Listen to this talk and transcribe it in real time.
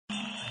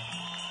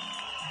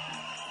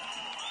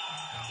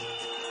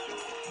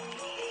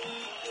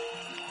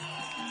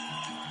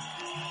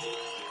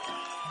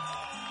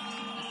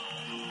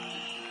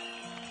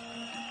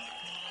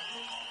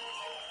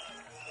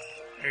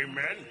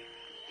Amen.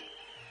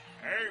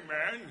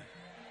 Amen.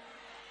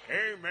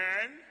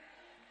 Amen.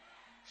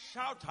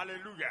 Shout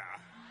hallelujah.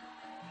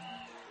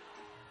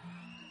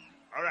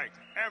 All right.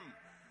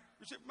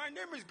 You see, my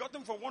name is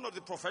gotten from one of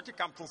the prophetic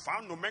and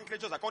profound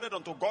nomenclatures accorded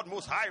unto God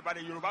Most High by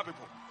the Yoruba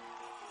people.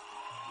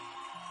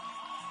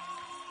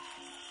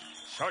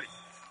 Sorry.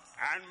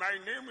 And my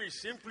name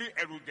is simply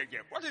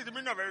Erujeje. What is the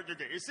meaning of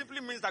Erujeje? It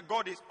simply means that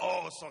God is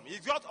awesome. Is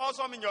God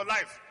awesome in your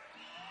life?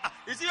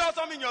 Is he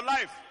awesome in your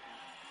life?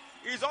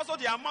 He's also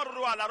the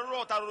Amaruru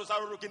Alaruru Otaruru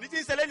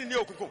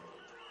Saruruki.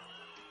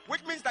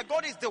 Which means that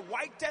God is the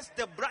whitest,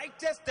 the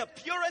brightest, the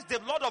purest,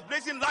 the Lord of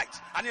blazing light,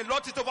 and he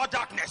lords it over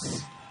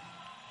darkness.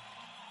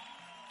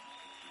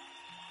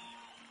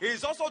 He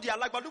is also the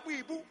Alagbalubu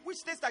Ibu, which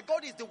states that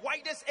God is the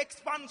widest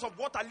expanse of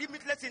water,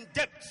 limitless in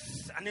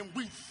depth and in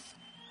width.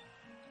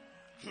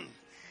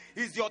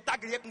 He's the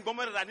Otagri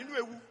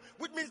Ngomere,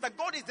 which means that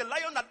God is the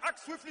lion that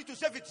acts swiftly to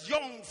save its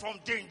young from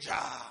danger.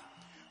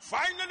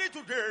 Finally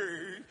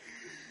today,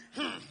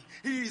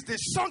 he is the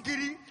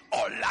Shangiri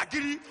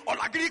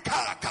Olagiri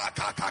ka.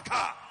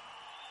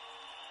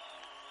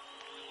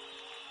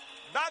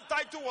 That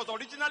title was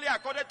originally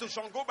accorded to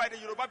Shango by the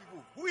Yoruba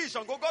people. Who is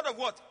Shango? God of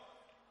what?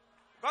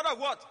 God of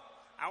what?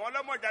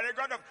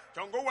 God of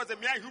Shango was a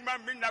mere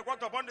human being that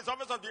walked upon the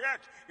surface of the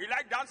earth. He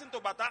liked dancing to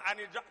bata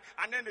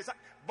and then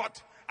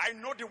but I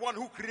know the one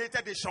who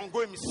created the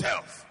Shango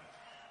himself.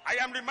 I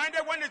am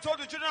reminded when he told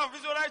the children of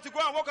Israel to go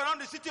and walk around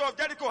the city of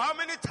Jericho, how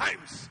many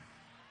times?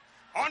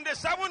 On the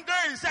seventh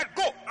day, he said,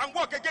 go and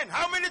walk again.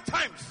 How many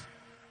times?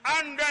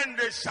 And then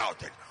they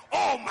shouted,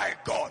 oh my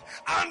God.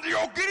 And the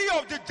Ogiri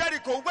of the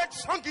Jericho went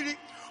Shangiri,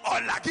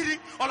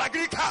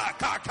 Olagiri,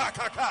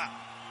 ka.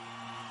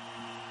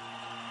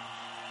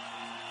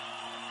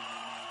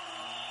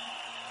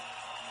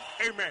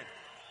 Amen.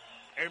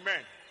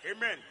 Amen.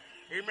 Amen.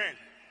 Amen.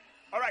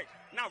 All right.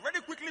 Now,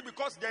 very quickly,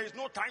 because there is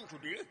no time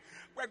today,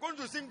 we're going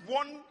to sing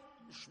one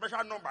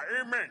special number.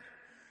 Amen.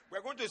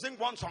 We're going to sing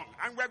one song,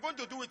 and we're going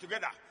to do it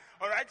together.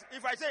 All right?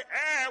 If I say,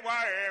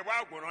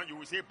 you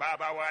will say,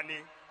 Baba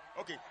Wani.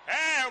 Okay.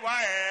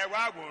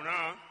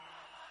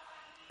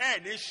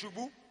 Ni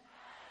shubu.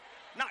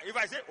 Now, if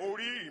I say,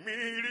 Ori, mi,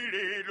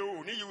 ri,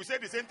 lo, ni, you will say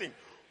the same thing.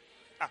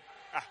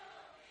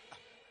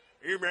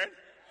 Amen.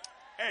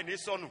 Ni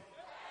sonu.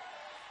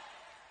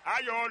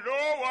 Ayo lo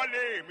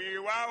wale mi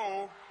wa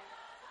o.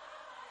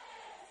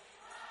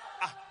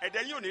 And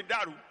then you need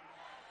daru.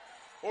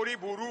 Ori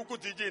buruku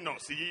tijino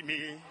si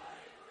mi.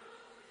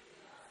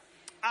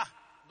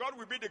 God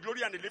will be the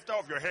glory and the lifter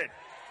of your head.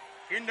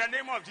 In the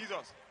name of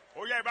Jesus.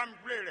 Oh yeah, I'm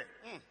playing.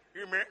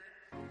 Amen.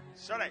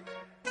 Shall I?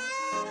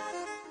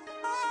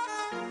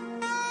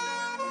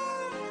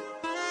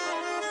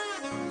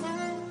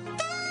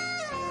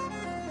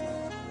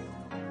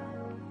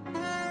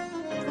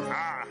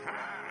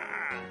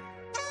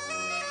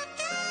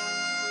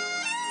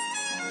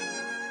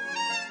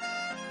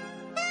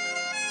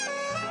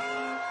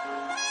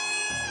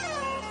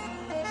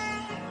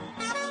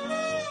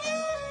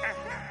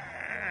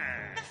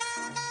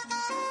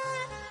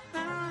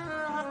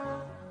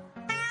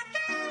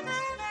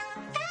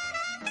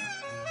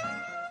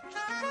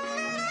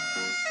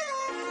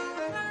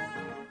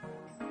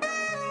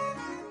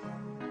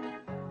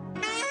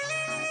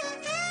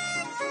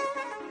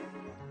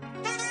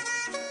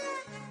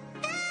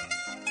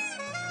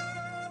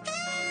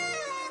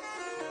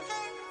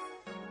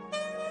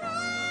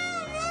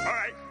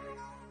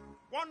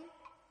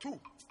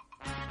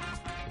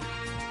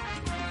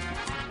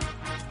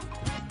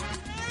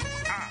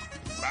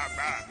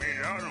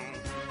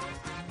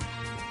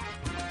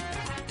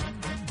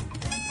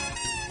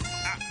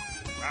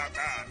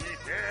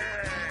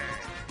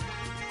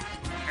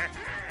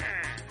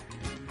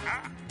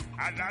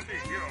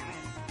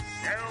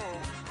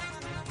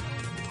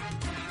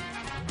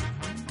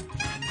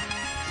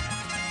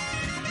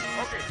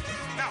 Okay,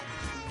 now,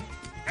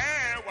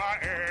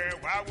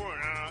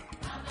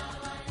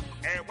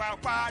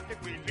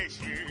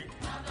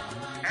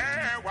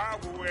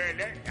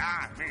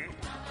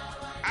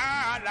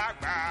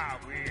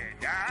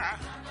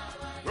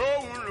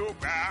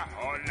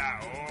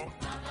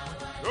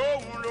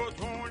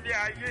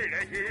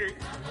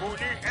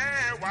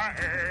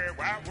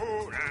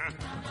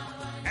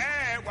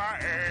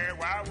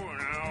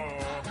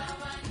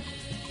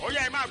 oh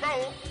yeah, my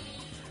bro.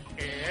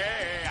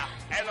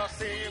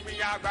 Elohim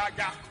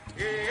Yagaga.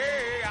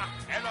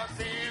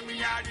 Elohim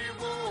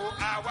Yadibu.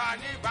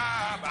 Awani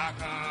Baba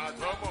kan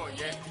tomo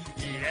ye.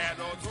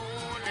 Ìrẹ́lọ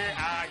tún lé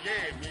ayé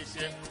mi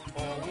ṣe.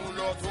 Òun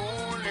ló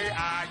tún lé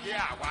ayé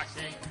àwa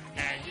ṣe.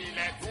 Ẹ̀yin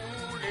lẹ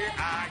tún lé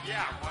ayé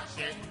àwa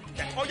ṣe.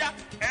 Ó yá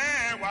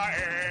ẹwà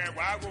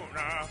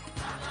wòran.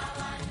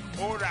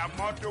 Ó ra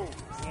mọ́tò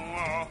fún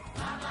ọ.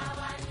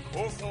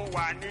 Ó fún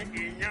wa ní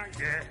iyán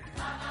jẹ.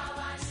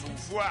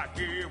 Fùfú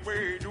àti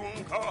ewédú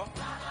ńkọ́.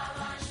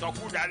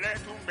 Sọ̀kúdalẹ̀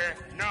tún bẹ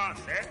náà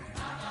sẹ́.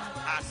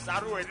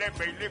 Asaro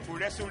elebe ilebu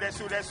resu.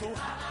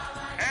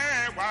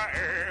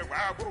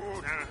 Ewa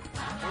buna.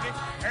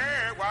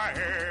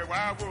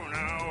 Ewa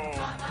buna.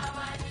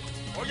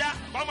 Oh yeah,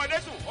 Bama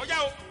desu. Oh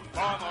yeah,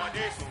 Bama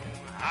desu.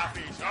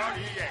 Happy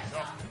sorry yes.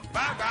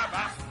 Baba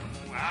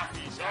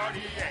happy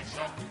sorry yes.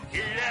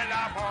 Ile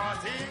la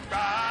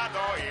motinga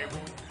do ebu.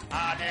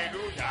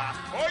 Hallelujah.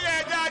 Oh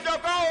yeah,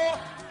 Jajoko.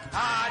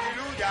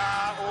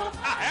 Hallelujah. Oh,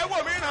 ewo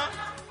mi na.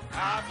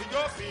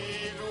 Àfijọ́ fi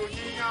ìlú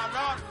yíyan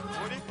lọ́rùn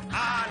mo ní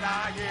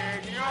àlàyé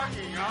ní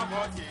ọ̀yìnyàn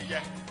bọ́ ti yẹ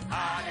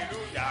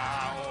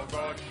hallelujah oh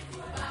God.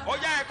 Ó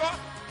yá ẹ̀kọ́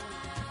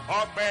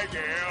ọpẹ́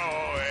yẹ ọ̀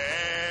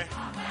ẹ́.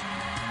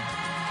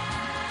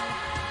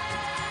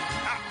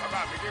 Bàbá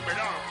mi ní ìgbẹ́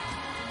náà.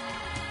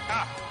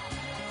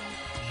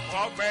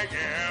 Ọpẹ́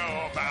yẹ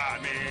ọ̀ bá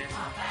mi.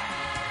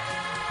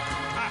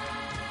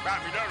 Bá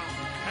mi lọ́rùn.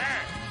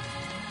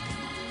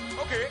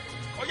 Ok,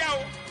 ó yá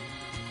o.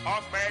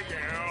 Ọpẹ́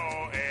yẹ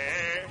ọ̀ ẹ́.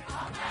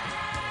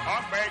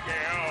 Ọpẹ́ yẹ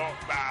ọ́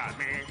bá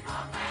mi.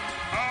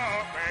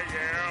 Ọpẹ́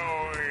yẹ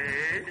ọ́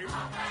ẹ́.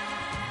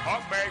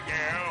 Ọpẹ́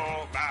yẹ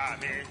ọ́ bá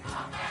mi.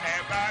 Ẹ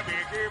bá mi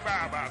kí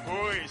bàbá kó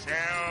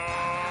iṣẹ́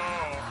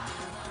ọ́.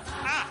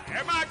 Ẹ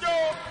máa jó.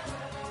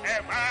 Ẹ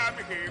bá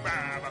mi kí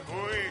bàbá kó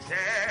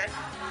iṣẹ́.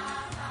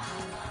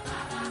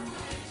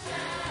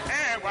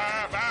 Ẹ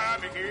wá bá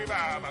mi kí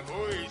bàbá kó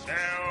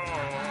iṣẹ́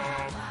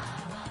ọ́.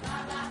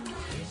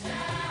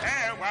 Ẹ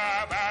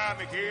wá bá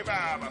mi kí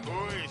bàbá kó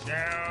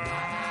iṣẹ́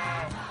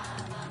ọ́.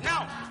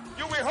 Now,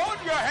 you will hold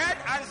your head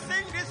and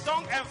sing this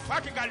song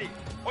emphatically.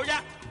 Oh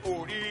yeah.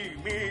 Orí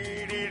mi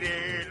rire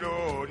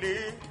lónìí.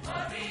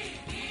 Orí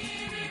mi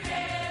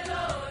rire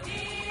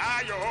lónìí.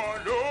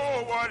 Ayọ̀ ló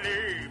wọlé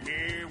mi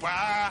wá.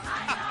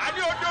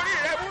 Adé odori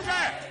rẹ̀ mú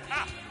sẹ́.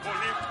 Mo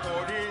ní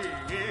orí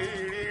mi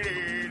rire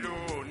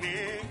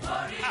lónìí.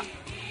 Orí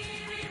mi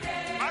rire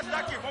lónìí.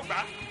 Másítákì mo gbà.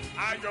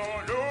 Ayọ̀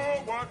ló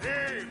wọlé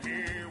mi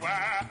wá.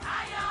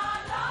 Ayọ̀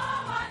ló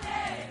wọlé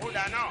mi wá. Ó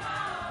dáná.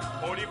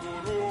 Orí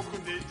burúkú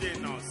ti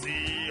jìnnà sí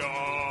ọ.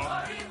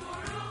 Orí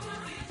burúkú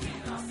ti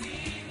jìnnà sí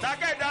ọ.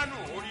 Dákẹ́dánù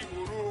orí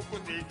burúkú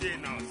ti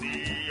jìnnà sí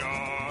ọ.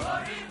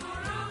 Orí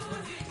burúkú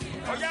ti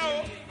jìnnà sí ọ. Ọ̀yá o,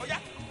 ọ̀yá.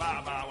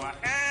 Bàbá wa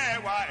ẹ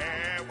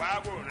wá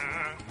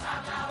wòran.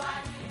 Bàbá wa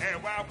ni. Ẹ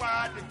wá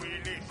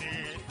dìpele sí.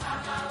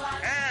 Bàbá wa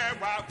ni. Ẹ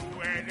wá kú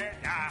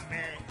ẹlẹ́dàá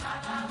mi.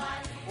 Bàbá wa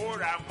ni. Ó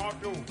ra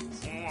mọ́tò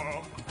fún ọ.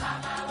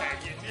 Bàbá wa ni.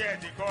 Ẹ̀yìn tí ẹ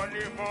ti kọ́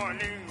lé mọ́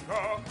ní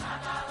nǹkan.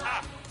 Bàbá wa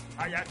ni.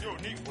 Àyà tí ò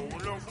ní òun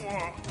ló fún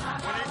ọ.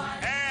 Mo ní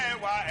ẹ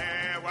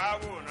wá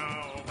wòran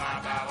o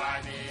bàbá wa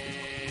ni.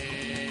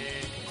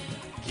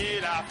 Kí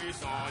la fi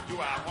sàn ju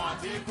àwọn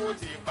tí kò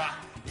ti pa.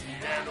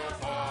 Ìrẹ́ ló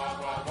fọ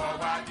gbọ̀gbọ̀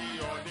wá ní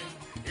òní.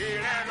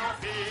 Ìrẹ́ ló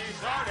fi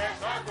sọ́rẹ̀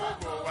sọ́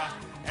gbogbo wa.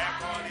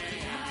 Ẹ̀kọ́ ní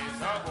ìyè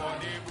sọ́gbọ̀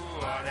níbú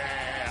ọ̀rẹ́.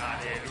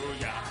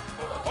 Hallelujah.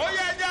 Ó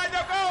yẹ ẹjẹ́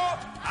àjọkọ́ o.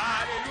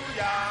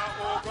 Hallelujah.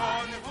 Ògo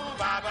ni fún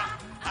bàbá.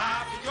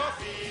 Àfijọ́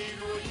fi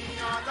ìlú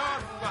yíyan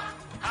lọ́rùn wa.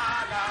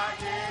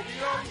 Àlàyé ni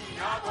ó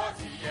yìnyàn bó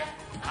ti yẹ.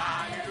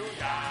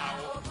 Hallelujah.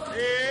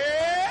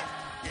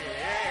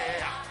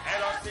 Ẹ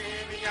lọ sí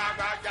mi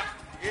àgbàjá.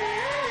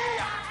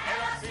 Ẹ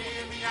lọ sí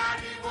mi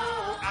àdìgbò.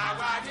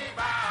 Àwa ní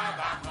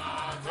bàbá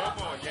kan tó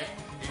mọ̀ yẹ.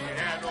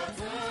 Ìrẹ́ ló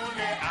tún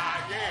lé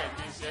ayé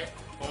mi ṣe.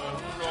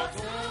 Òun ló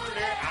tún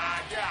lé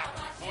ayé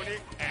àwọn. Mo ní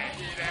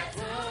ẹ̀yìn rẹ̀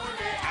tún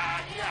lé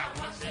ayé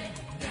àwọn ṣe.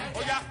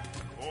 Ó yá.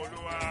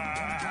 Olúwa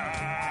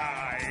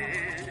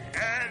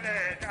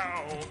ẹlẹ́dàá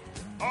o.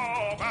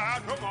 Ọba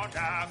tó mọ̀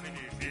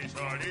Dáfídì fi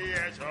sọ̀rí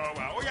ẹ̀ṣọ́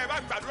wa. Ó yẹ bá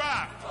gbàdúrà.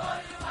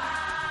 Olúwa.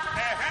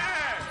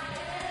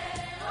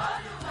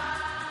 Olúwa.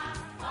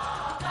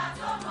 Ọba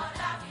tó mọ̀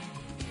Dáfídì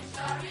fi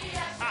sọ̀rí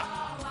ẹ̀ṣọ́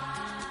wa.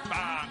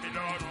 Bá mi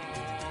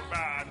lọ́rùn,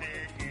 bá mi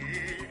kì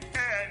í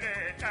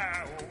ẹlẹ́dàá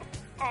o.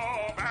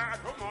 Ọba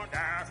tó mọ̀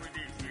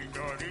Dáfídì fi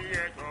sọ̀rí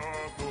ẹ̀ṣọ́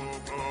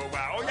gbogbo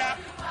wa. Ó yá.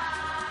 Olúwa.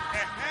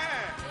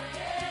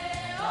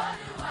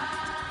 Olúwa.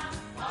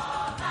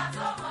 Ọba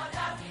tó mọ̀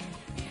Dáfídì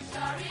fi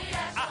sọ̀rí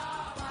ẹ̀ṣọ́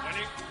wa.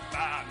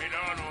 Bá mi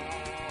lọ́rùn,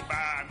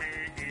 bá mi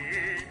kì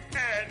í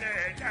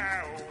ẹlẹ́dàá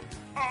o.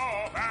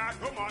 Ọba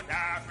tó mọ̀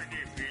Dáfídì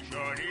fi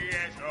sọ̀rí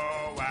ẹ̀ṣọ́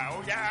wa. Ó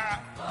yá.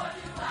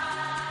 Olúwa.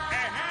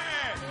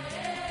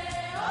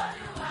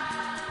 Olúwa.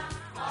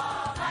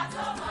 Ọba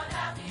tó mọ̀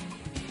Dáfídì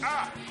fi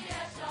sọ̀rí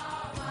ẹ̀ṣọ́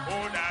wa. Ó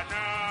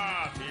dáná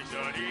fi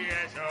sọ̀rí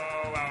ẹ̀ṣọ́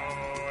wa o.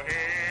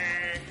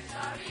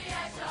 Sọ̀rí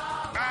ẹ̀ṣọ́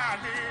wa. Bá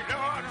mi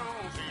lọ́rùn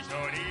fi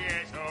sọ̀rí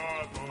ẹ̀ṣọ́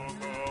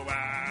gbogbo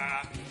wa.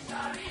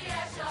 Sọ̀rí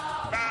ẹ̀ṣọ́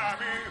wa. Bá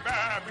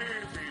mi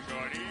fi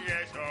sọ̀rí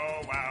ẹ̀ṣọ́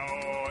wa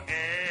o.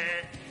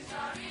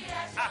 Sọ̀rí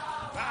ẹ̀ṣọ́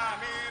wa.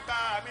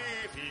 Bá mi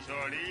fi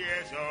sọ̀rí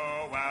ẹ̀ṣọ́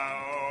wa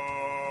o.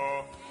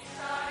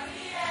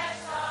 Sọ̀rí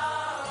ẹ̀ṣọ́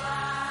wa.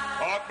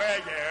 Ọpẹ́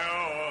yẹ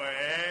ọ́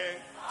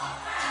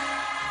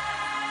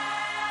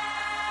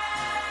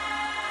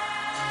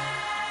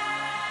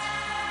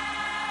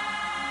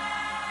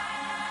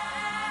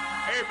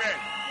Amen.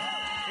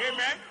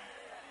 Amen.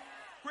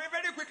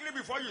 Very quickly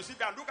before you sit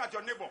down, look at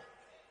your neighbor.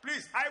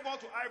 Please, eyeball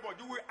to eyeball.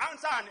 You will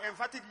answer an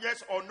emphatic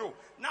yes or no.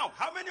 Now,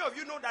 how many of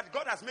you know that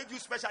God has made you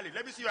specially?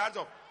 Let me see your hands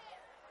up.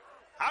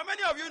 How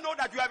many of you know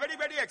that you are very,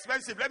 very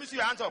expensive? Let me see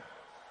your hands up.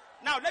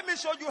 Now, let me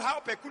show you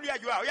how peculiar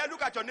you are. Yeah,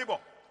 look at your neighbor.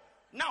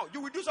 Now,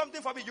 you will do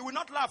something for me. You will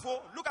not laugh.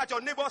 Oh, look at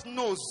your neighbor's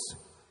nose.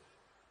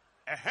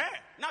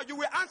 Now, you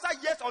will answer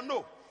yes or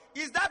no.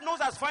 Is that nose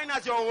as fine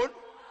as your own?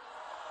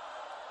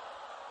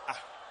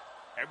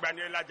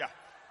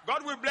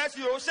 God will bless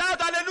you. Shout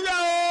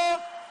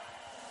hallelujah.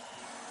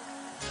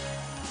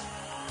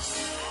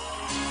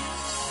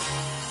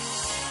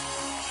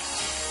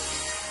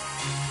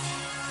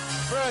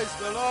 Praise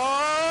the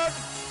Lord.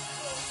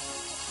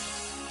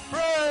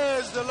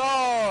 Praise the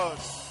Lord.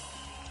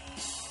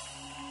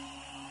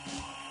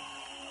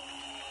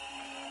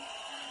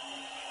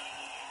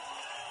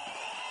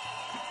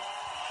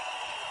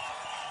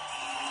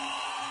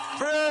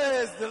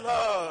 Praise the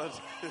Lord.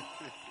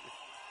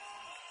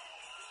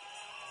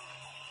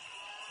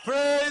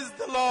 Praise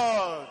the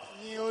Lord.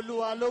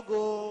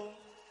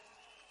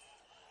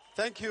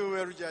 Thank you,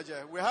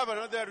 Erujeje. We have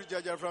another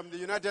Erujeje from the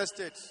United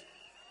States.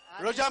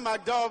 Roger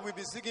McDowell will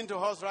be singing to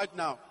us right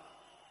now.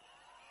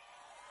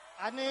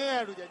 Ani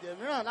Erujeje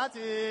mìíràn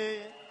láti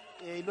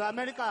ìlú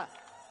Amẹ́ríkà.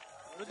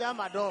 Roger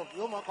McDowell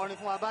yóò mọ kọrin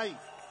fún wa báyìí.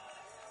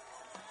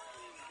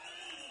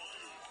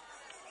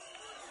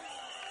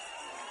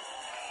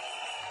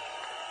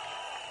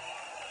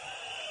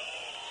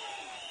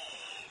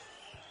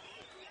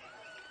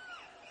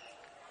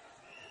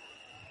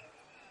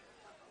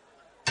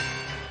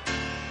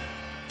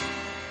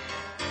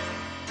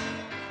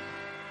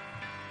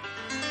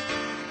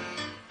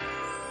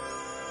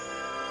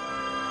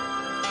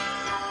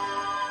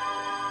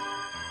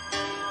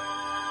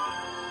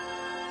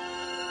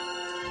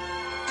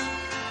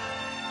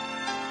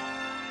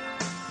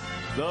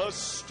 The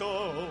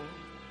stone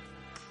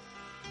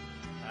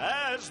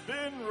has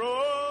been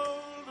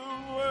rolled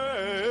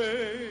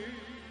away,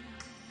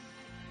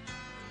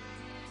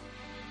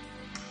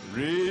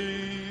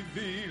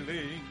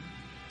 revealing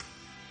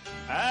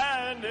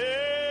an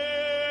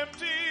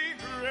empty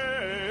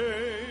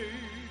grave.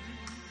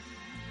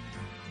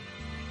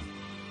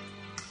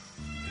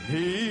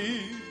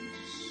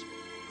 He's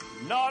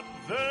not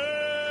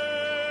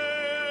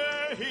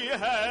there, he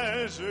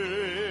has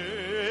risen,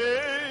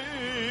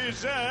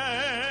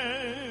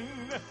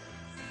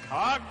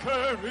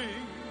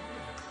 conquering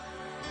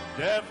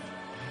death,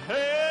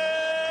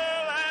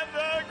 hell, and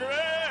the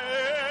grave.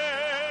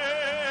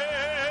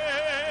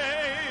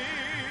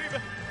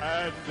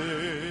 And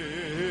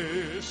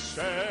this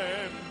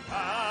same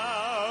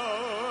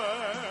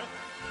power,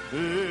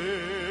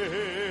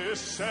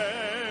 this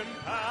same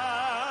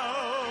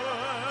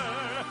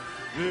power,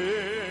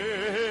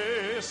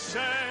 this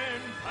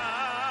same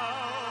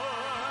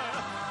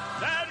power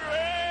that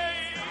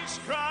raised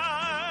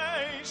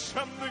Christ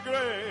from the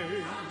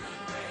grave.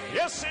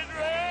 Yes, it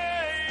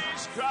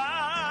raised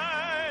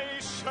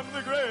Christ from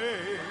the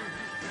grave.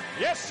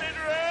 Yes, it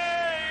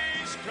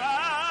raised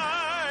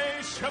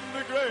Christ from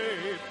the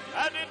grave,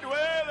 and it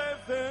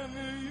dwelleth in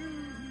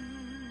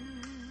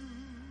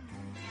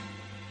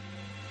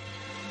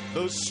you.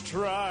 The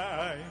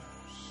stripes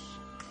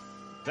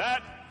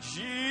that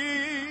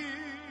Jesus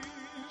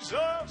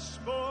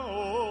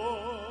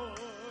bore,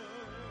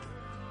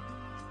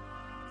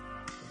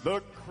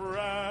 the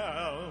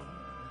crown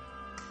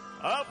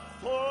of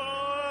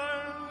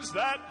thorns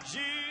that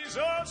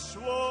Jesus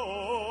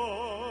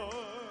wore,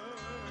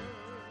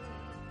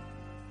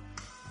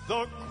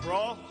 the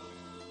cross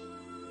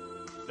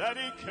that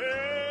he carried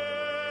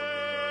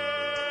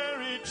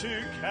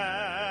to Calvary,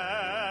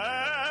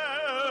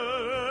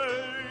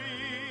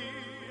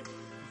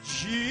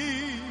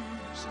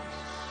 Jesus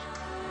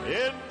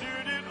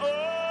endured it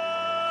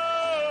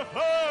all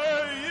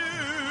for you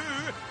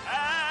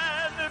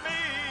and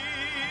me.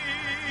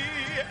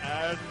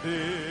 And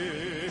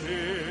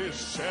this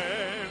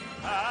same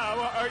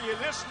power, are you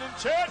listening,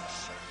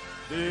 church?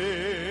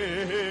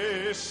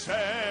 This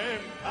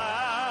same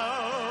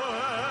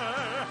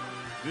power,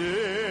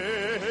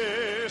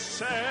 this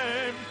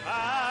same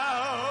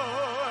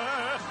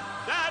power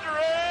that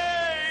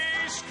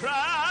raised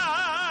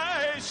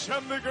Christ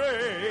from the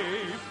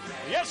grave.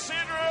 Yes,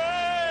 it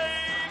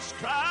raised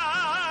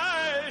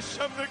Christ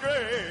from the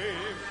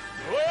grave.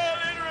 Well,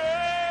 it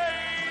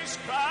raised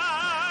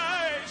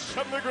Christ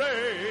from the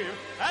grave,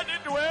 and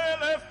it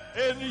dwelleth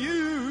in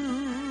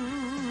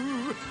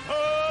you.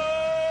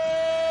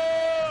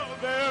 Oh,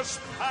 there's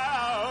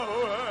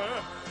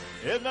power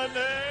in the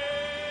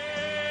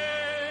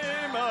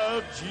name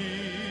of Jesus.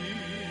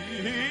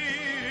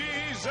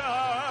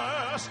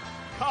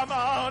 Come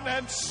on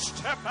and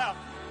step out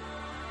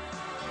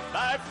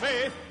by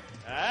faith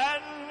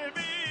and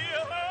be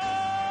whole.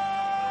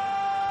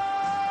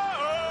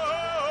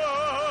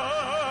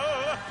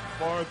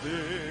 For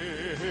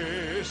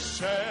this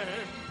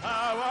same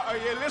power, are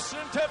you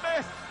listening to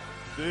me?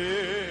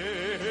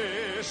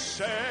 This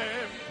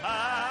same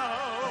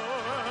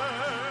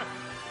power,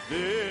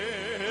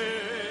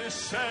 this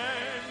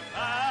same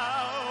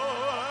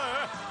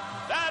power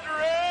that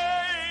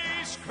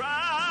raised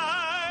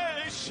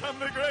Christ from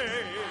the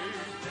grave.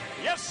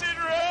 Yes, it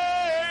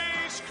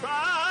raised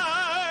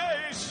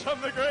Christ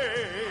from the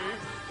grave.